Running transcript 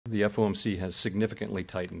the FOMC has significantly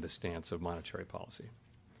tightened the stance of monetary policy.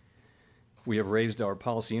 We have raised our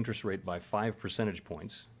policy interest rate by 5 percentage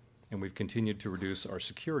points, and we've continued to reduce our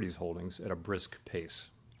securities holdings at a brisk pace.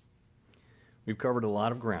 We've covered a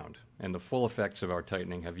lot of ground, and the full effects of our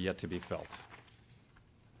tightening have yet to be felt.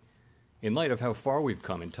 In light of how far we've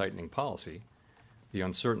come in tightening policy, the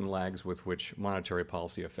uncertain lags with which monetary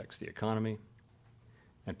policy affects the economy,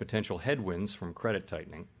 and potential headwinds from credit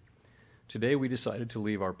tightening, today we decided to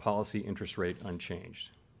leave our policy interest rate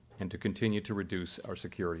unchanged and to continue to reduce our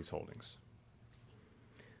securities holdings.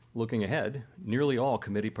 Looking ahead, nearly all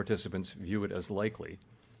committee participants view it as likely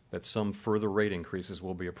that some further rate increases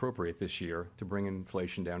will be appropriate this year to bring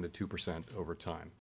inflation down to 2% over time.